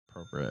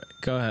appropriate.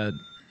 Go ahead.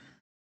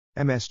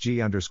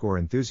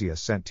 MSG_enthusiast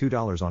sent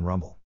 $2 on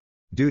Rumble.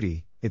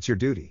 Duty, it's your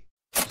duty.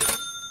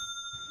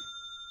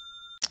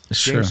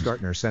 Sure. James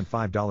Gartner sent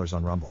 $5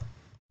 on Rumble.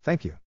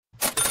 Thank you.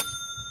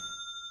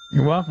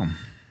 You're welcome.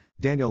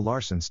 Daniel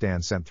Larson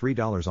Stan sent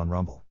 $3 on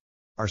Rumble.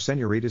 Are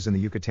senoritas in the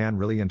Yucatan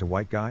really into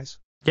white guys?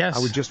 Yes. I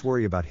would just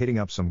worry about hitting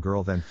up some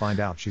girl then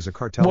find out she's a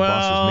cartel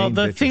boss's main bitch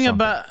the or thing something.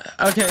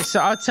 about so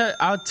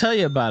I'll tell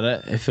you about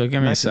it if you'll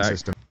give me a sec.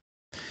 System.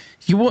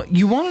 You want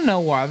to know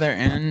why they're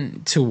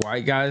into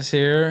white guys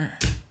here?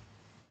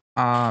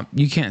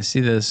 You can't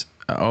see this.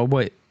 Oh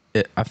wait,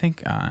 I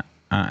think I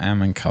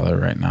am in color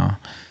right now.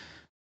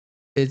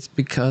 It's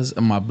because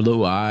of my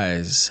blue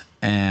eyes,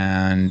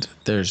 and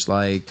there's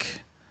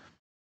like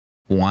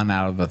 1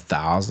 out of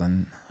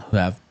 1,000 who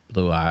have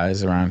blue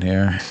eyes around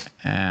here,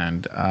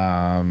 and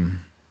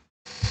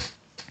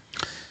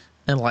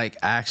it like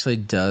actually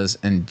does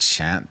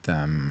enchant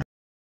them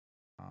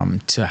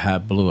to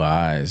have blue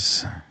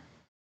eyes.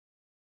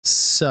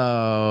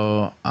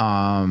 So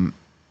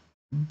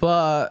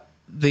but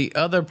the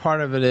other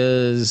part of it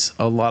is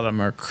a lot of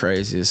them are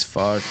crazy as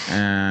fuck,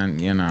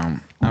 and you know,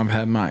 I've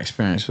had my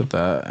experience with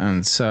that,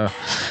 and so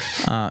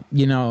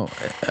you know,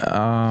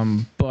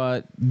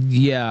 but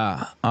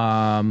yeah,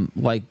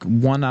 like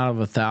 1 out of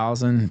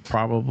 1,000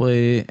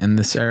 probably in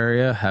this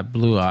area have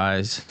blue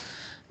eyes,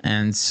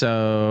 and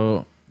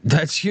so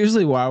that's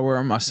usually why I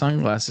wear my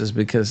sunglasses,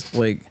 because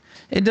like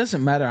it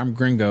doesn't matter, I'm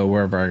gringo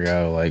wherever I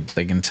go, like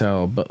they can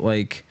tell, but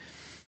like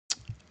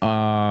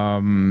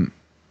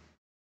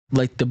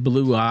the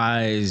blue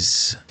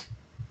eyes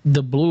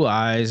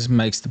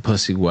makes the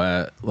pussy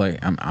wet. Like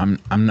I'm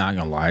not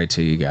gonna lie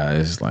to you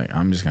guys. Like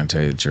I'm just gonna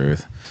tell you the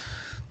truth.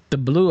 The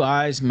blue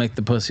eyes make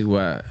the pussy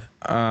wet.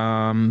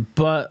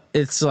 But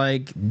it's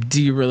like,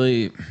 do you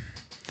really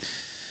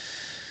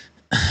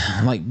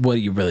like, what are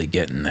you really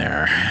getting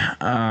there?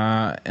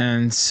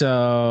 And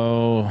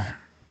so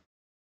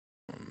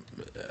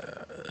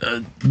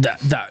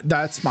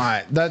that's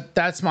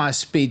my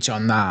speech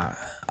on that.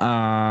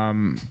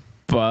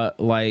 But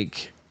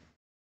like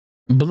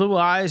blue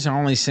eyes are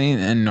only seen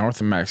in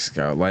north of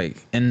Mexico. Like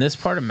in this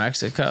part of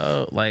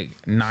Mexico, like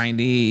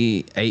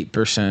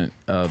 98%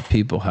 of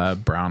people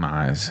have brown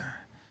eyes.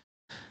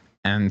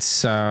 And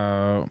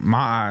so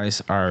my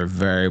eyes are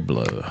very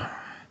blue.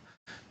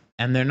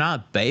 And they're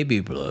not baby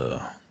blue.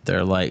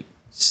 They're like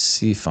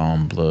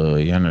seafoam blue.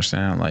 You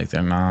understand? Like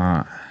they're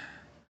not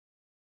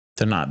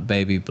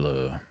baby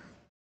blue.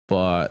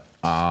 But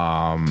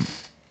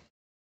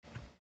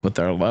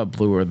they're a lot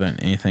bluer than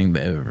anything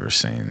they've ever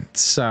seen.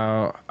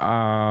 So,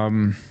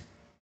 I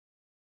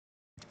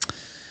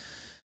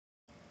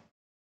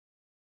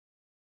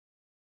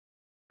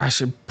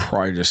should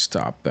probably just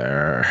stop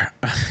there.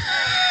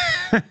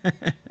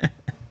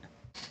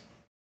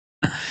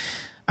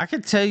 I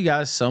could tell you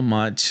guys so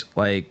much,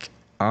 like,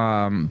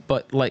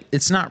 but like,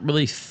 it's not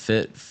really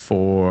fit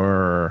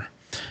for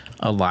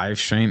a live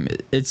stream.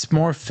 It's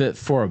more fit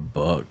for a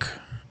book.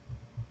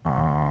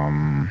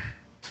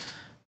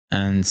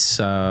 And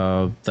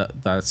so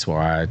that's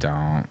why I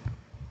don't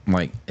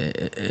like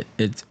it.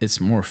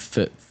 It's more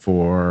fit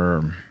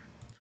for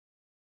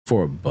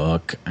a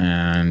book,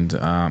 and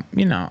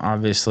you know,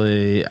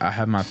 obviously I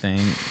have my thing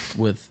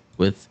with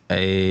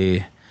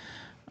a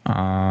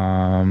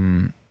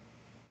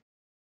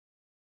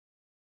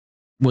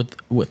with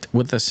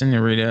a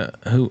senorita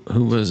who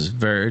was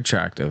very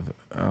attractive,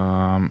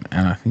 and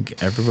I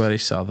think everybody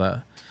saw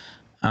that,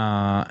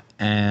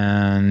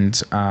 and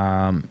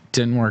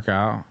didn't work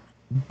out.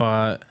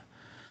 But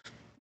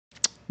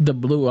the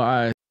blue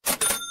eye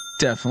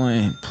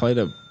definitely played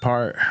a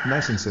part.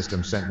 Nice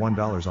System sent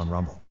 $1 on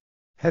Rumble.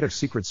 Head of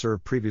Secret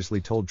Serve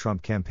previously told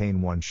Trump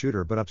campaign one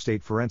shooter, but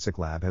upstate forensic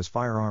lab has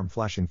firearm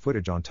flashing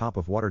footage on top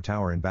of water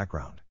tower in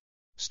background.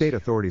 State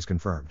authorities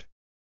confirmed.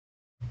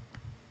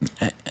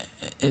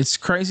 It's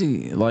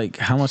crazy, like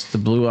how much the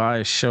blue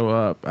eyes show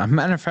up. As a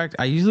matter of fact,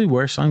 I usually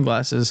wear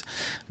sunglasses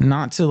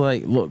not to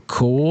like look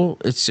cool.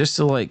 It's just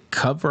to like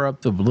cover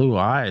up the blue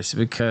eyes,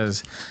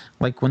 because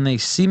like when they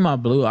see my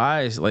blue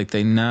eyes, like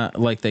they know.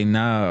 You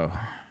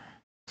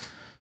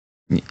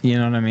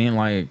know what I mean?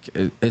 Like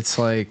it's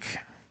like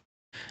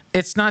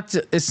it's not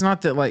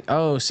that like,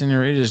 oh,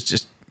 senorita's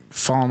just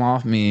falling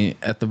off me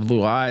at the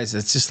blue eyes.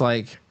 It's just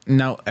like,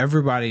 no,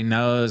 everybody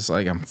knows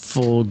like I'm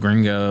full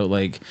gringo,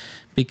 like,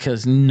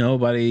 because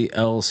nobody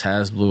else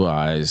has blue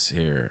eyes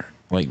here,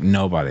 like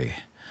nobody.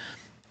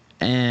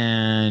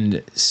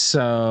 And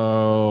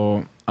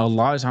so a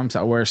lot of times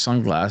I wear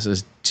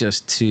sunglasses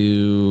just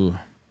to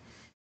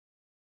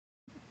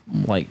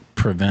like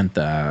prevent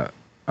that.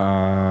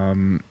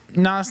 No,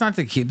 it's not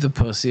to keep the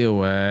pussy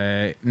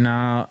away.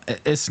 No,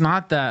 it's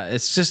not that.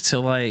 It's just to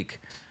like,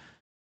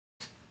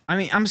 I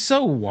mean, I'm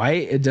so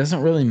white, it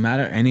doesn't really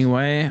matter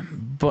anyway,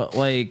 but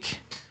like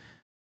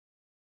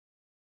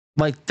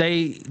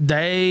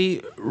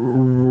they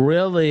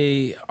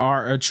really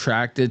are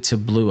attracted to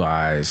blue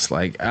eyes.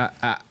 Like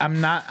I'm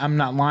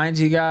not lying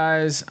to you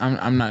guys.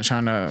 I'm not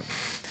trying to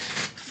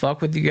fuck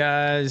with you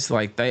guys.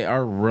 Like, they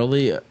are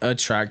really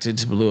attracted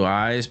to blue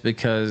eyes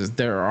because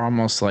there are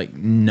almost like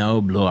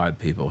no blue-eyed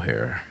people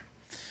here,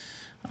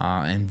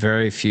 and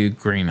very few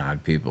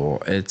green-eyed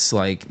people. It's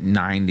like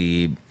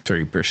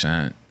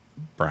 93%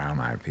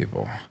 brown-eyed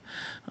people,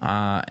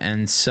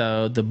 and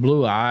so the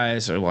blue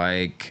eyes are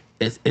like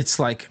it's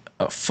like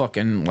a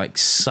fucking like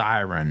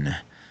siren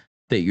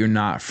that you're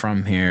not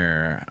from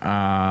here.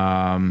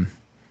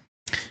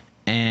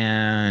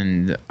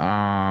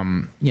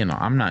 You know,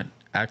 I'm not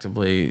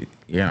actively,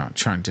 you know,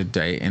 trying to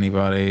date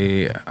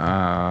anybody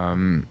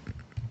from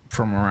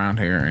around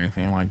here or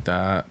anything like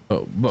that.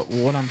 But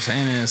what I'm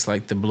saying is,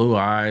 like, the blue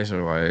eyes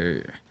are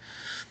like,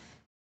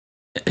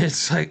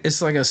 it's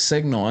like a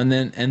signal. And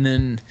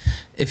then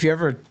if you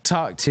ever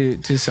talk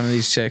to some of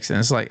these chicks and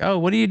it's like, oh,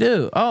 what do you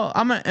do? Oh,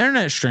 I'm an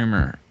internet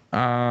streamer.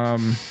 I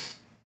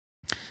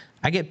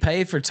get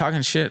paid for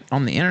talking shit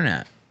on the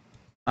internet.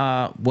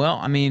 Well,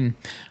 I mean,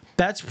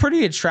 that's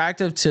pretty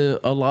attractive to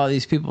a lot of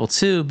these people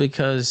too,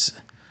 because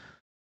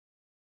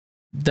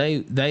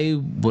they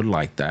would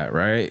like that,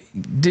 right?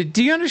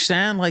 Do you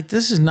understand? Like,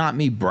 this is not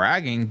me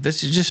bragging.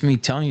 This is just me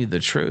telling you the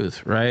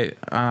truth, right?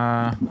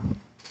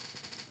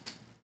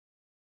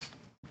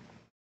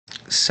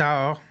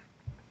 So,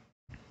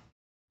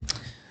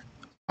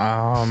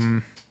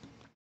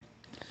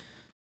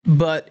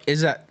 but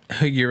is that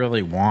who you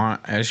really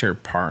want as your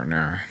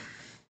partner?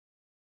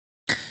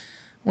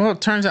 Well,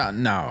 it turns out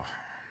no.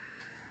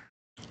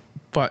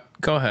 But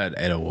go ahead,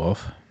 Ada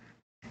Wolf,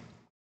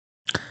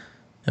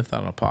 if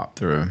that'll pop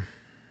through.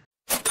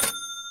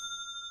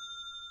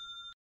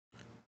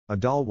 A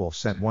doll wolf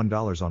sent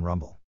 $1 on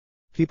Rumble.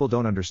 People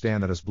don't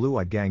understand that us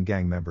blue-eyed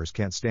gang members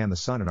can't stand the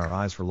sun in our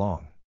eyes for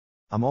long.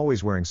 I'm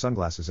always wearing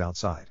sunglasses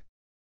outside.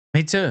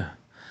 Me too.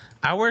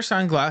 I wear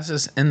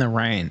sunglasses in the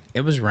rain.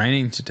 It was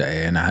raining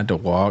today and I had to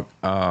walk.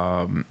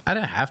 I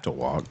didn't have to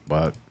walk,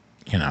 but,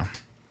 you know,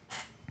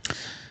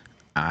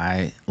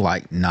 I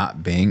like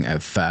not being a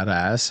fat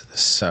ass,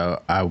 so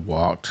I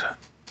walked.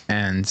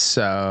 And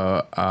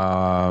so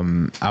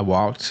I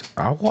walked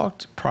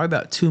probably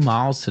about 2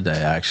 miles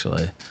today,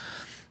 actually.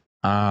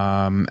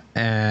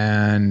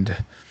 And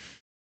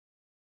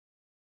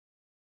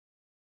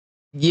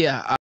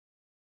yeah,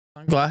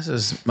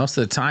 sunglasses most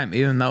of the time,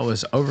 even though it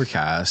was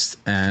overcast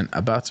and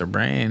about to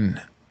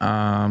rain.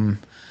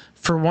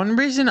 For one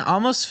reason,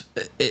 almost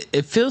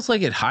it feels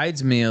like it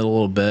hides me a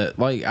little bit.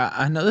 Like,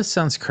 I know this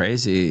sounds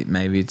crazy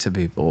maybe to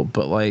people,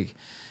 but like,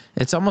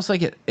 it's almost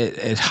like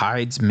it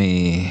hides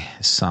me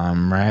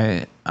some,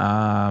 right?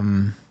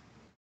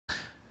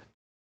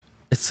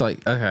 It's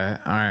like, okay,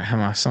 all right, I have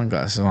my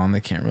sunglasses on. They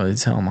can't really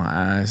tell my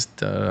eyes,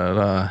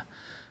 but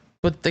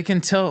they can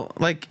tell.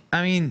 Like,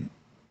 I mean,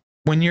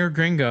 when you're a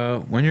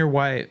gringo, when you're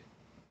white,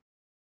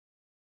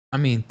 I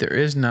mean, there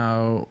is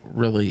no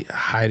really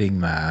hiding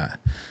that.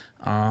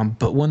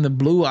 But when the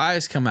blue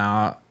eyes come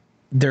out,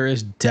 there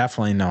is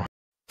definitely no.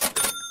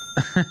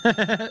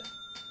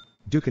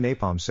 Duke and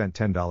Napalm sent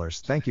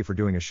 $10. Thank you for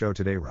doing a show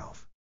today,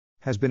 Ralph.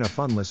 Has been a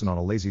fun listen on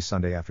a lazy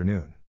Sunday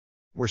afternoon.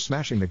 We're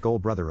smashing the goal,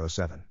 brother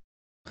 07.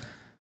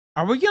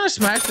 Are we gonna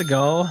smash the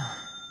goal?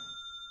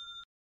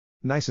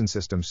 Nice and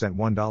System sent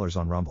 $1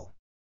 on Rumble.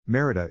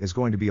 Merida is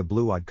going to be a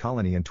blue-eyed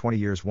colony in 20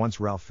 years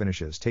once Ralph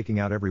finishes taking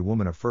out every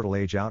woman of fertile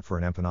age out for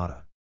an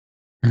empanada.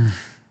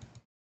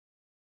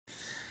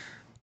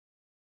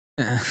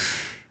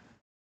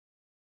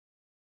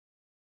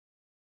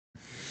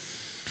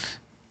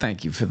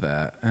 Thank you for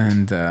that,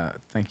 and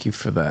thank you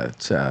for that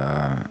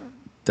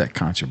that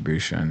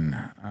contribution.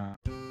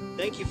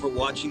 Thank you for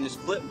watching this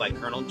clip by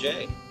Colonel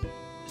J.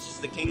 This is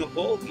the King of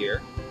Bold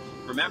here.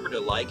 Remember to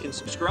like and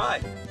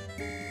subscribe.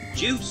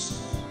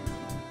 Juice!